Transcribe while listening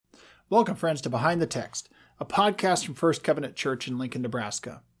Welcome, friends, to Behind the Text, a podcast from First Covenant Church in Lincoln,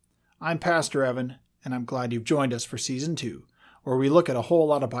 Nebraska. I'm Pastor Evan, and I'm glad you've joined us for Season 2, where we look at a whole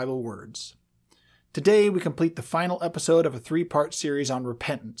lot of Bible words. Today, we complete the final episode of a 3-part series on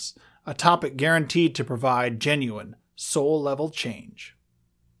repentance, a topic guaranteed to provide genuine, soul-level change.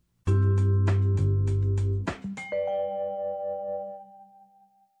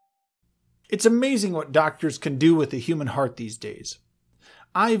 It's amazing what doctors can do with the human heart these days.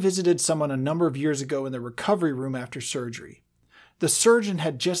 I visited someone a number of years ago in the recovery room after surgery. The surgeon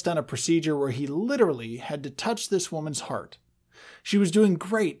had just done a procedure where he literally had to touch this woman's heart. She was doing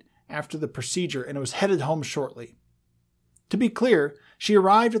great after the procedure and was headed home shortly. To be clear, she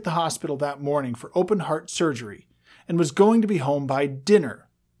arrived at the hospital that morning for open heart surgery and was going to be home by dinner.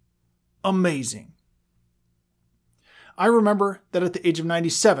 Amazing. I remember that at the age of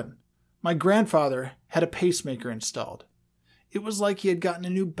 97, my grandfather had a pacemaker installed. It was like he had gotten a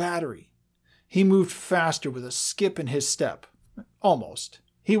new battery. He moved faster with a skip in his step. Almost.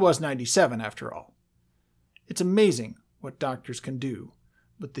 He was 97 after all. It's amazing what doctors can do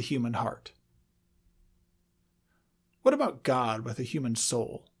with the human heart. What about God with a human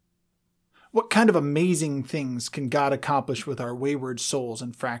soul? What kind of amazing things can God accomplish with our wayward souls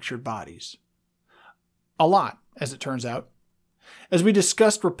and fractured bodies? A lot, as it turns out. As we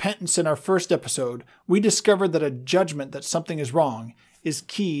discussed repentance in our first episode, we discovered that a judgment that something is wrong is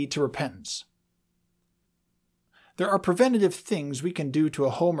key to repentance. There are preventative things we can do to a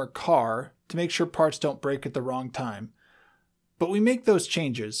home or car to make sure parts don't break at the wrong time, but we make those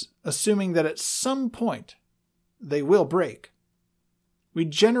changes assuming that at some point they will break. We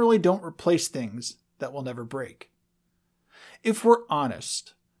generally don't replace things that will never break. If we're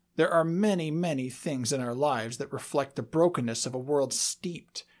honest, there are many, many things in our lives that reflect the brokenness of a world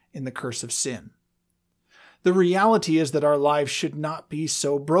steeped in the curse of sin. The reality is that our lives should not be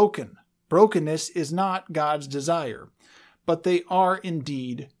so broken. Brokenness is not God's desire, but they are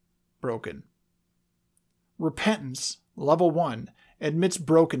indeed broken. Repentance, level 1, admits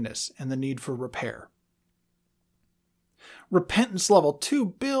brokenness and the need for repair. Repentance level 2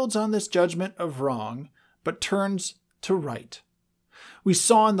 builds on this judgment of wrong, but turns to right. We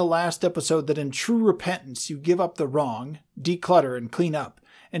saw in the last episode that in true repentance you give up the wrong, declutter and clean up,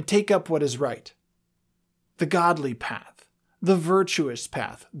 and take up what is right. The godly path, the virtuous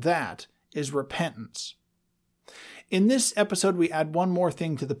path, that is repentance. In this episode we add one more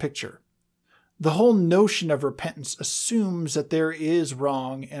thing to the picture. The whole notion of repentance assumes that there is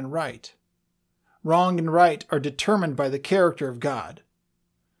wrong and right. Wrong and right are determined by the character of God.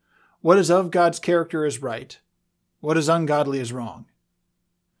 What is of God's character is right. What is ungodly is wrong.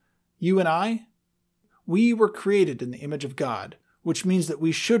 You and I, we were created in the image of God, which means that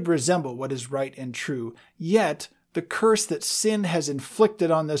we should resemble what is right and true. Yet, the curse that sin has inflicted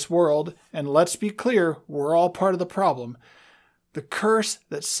on this world, and let's be clear, we're all part of the problem, the curse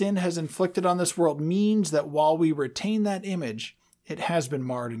that sin has inflicted on this world means that while we retain that image, it has been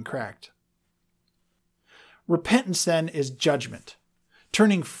marred and cracked. Repentance, then, is judgment,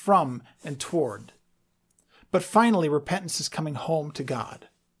 turning from and toward. But finally, repentance is coming home to God.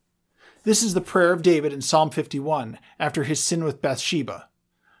 This is the prayer of David in Psalm 51 after his sin with Bathsheba.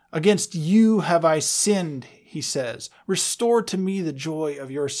 Against you have I sinned, he says. Restore to me the joy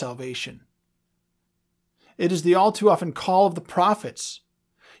of your salvation. It is the all too often call of the prophets.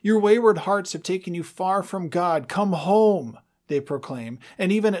 Your wayward hearts have taken you far from God. Come home, they proclaim.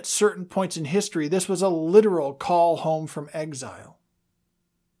 And even at certain points in history, this was a literal call home from exile.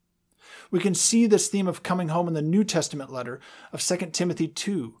 We can see this theme of coming home in the New Testament letter of 2 Timothy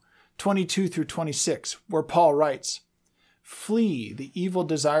 2, 22 through 26, where Paul writes, "Flee the evil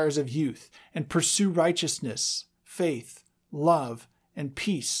desires of youth and pursue righteousness, faith, love, and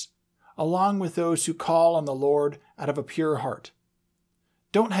peace, along with those who call on the Lord out of a pure heart.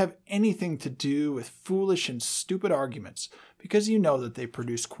 Don't have anything to do with foolish and stupid arguments, because you know that they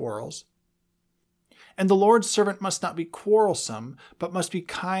produce quarrels. And the Lord's servant must not be quarrelsome, but must be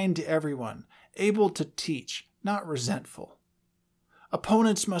kind to everyone, able to teach, not resentful.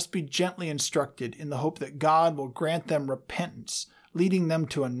 Opponents must be gently instructed in the hope that God will grant them repentance, leading them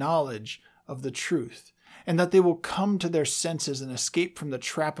to a knowledge of the truth, and that they will come to their senses and escape from the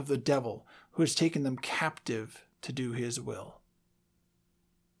trap of the devil, who has taken them captive to do his will."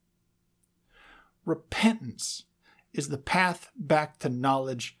 Repentance is the path back to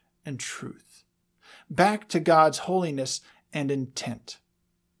knowledge and truth, back to God's holiness and intent.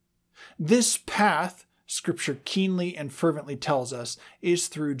 This path, Scripture keenly and fervently tells us, is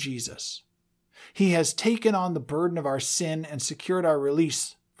through Jesus. He has taken on the burden of our sin and secured our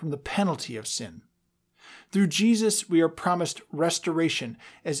release from the penalty of sin. Through Jesus, we are promised restoration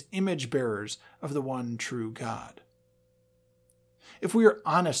as image bearers of the one true God. If we are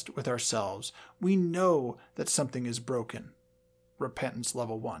honest with ourselves, we know that something is broken. Repentance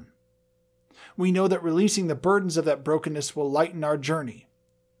level 1. We know that releasing the burdens of that brokenness will lighten our journey.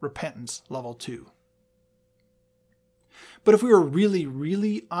 Repentance level 2. But if we are really,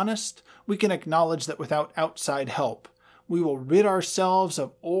 really honest, we can acknowledge that without outside help, we will rid ourselves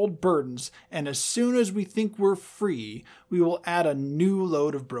of old burdens, and as soon as we think we're free, we will add a new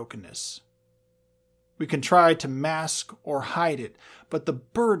load of brokenness. We can try to mask or hide it, but the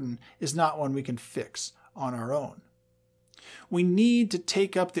burden is not one we can fix on our own. We need to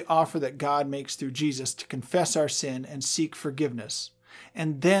take up the offer that God makes through Jesus to confess our sin and seek forgiveness,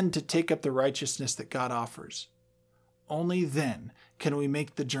 and then to take up the righteousness that God offers. Only then can we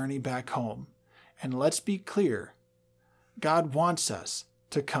make the journey back home. And let's be clear, God wants us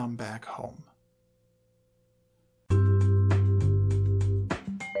to come back home.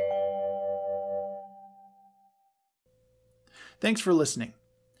 Thanks for listening.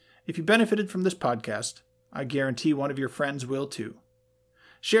 If you benefited from this podcast, I guarantee one of your friends will too.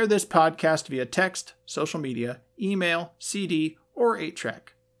 Share this podcast via text, social media, email, CD, or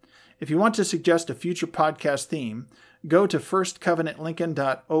 8-track. If you want to suggest a future podcast theme, go to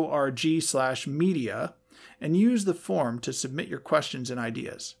firstcovenantlincoln.org/media and use the form to submit your questions and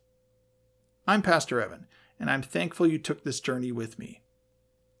ideas. I'm Pastor Evan, and I'm thankful you took this journey with me.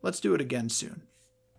 Let's do it again soon.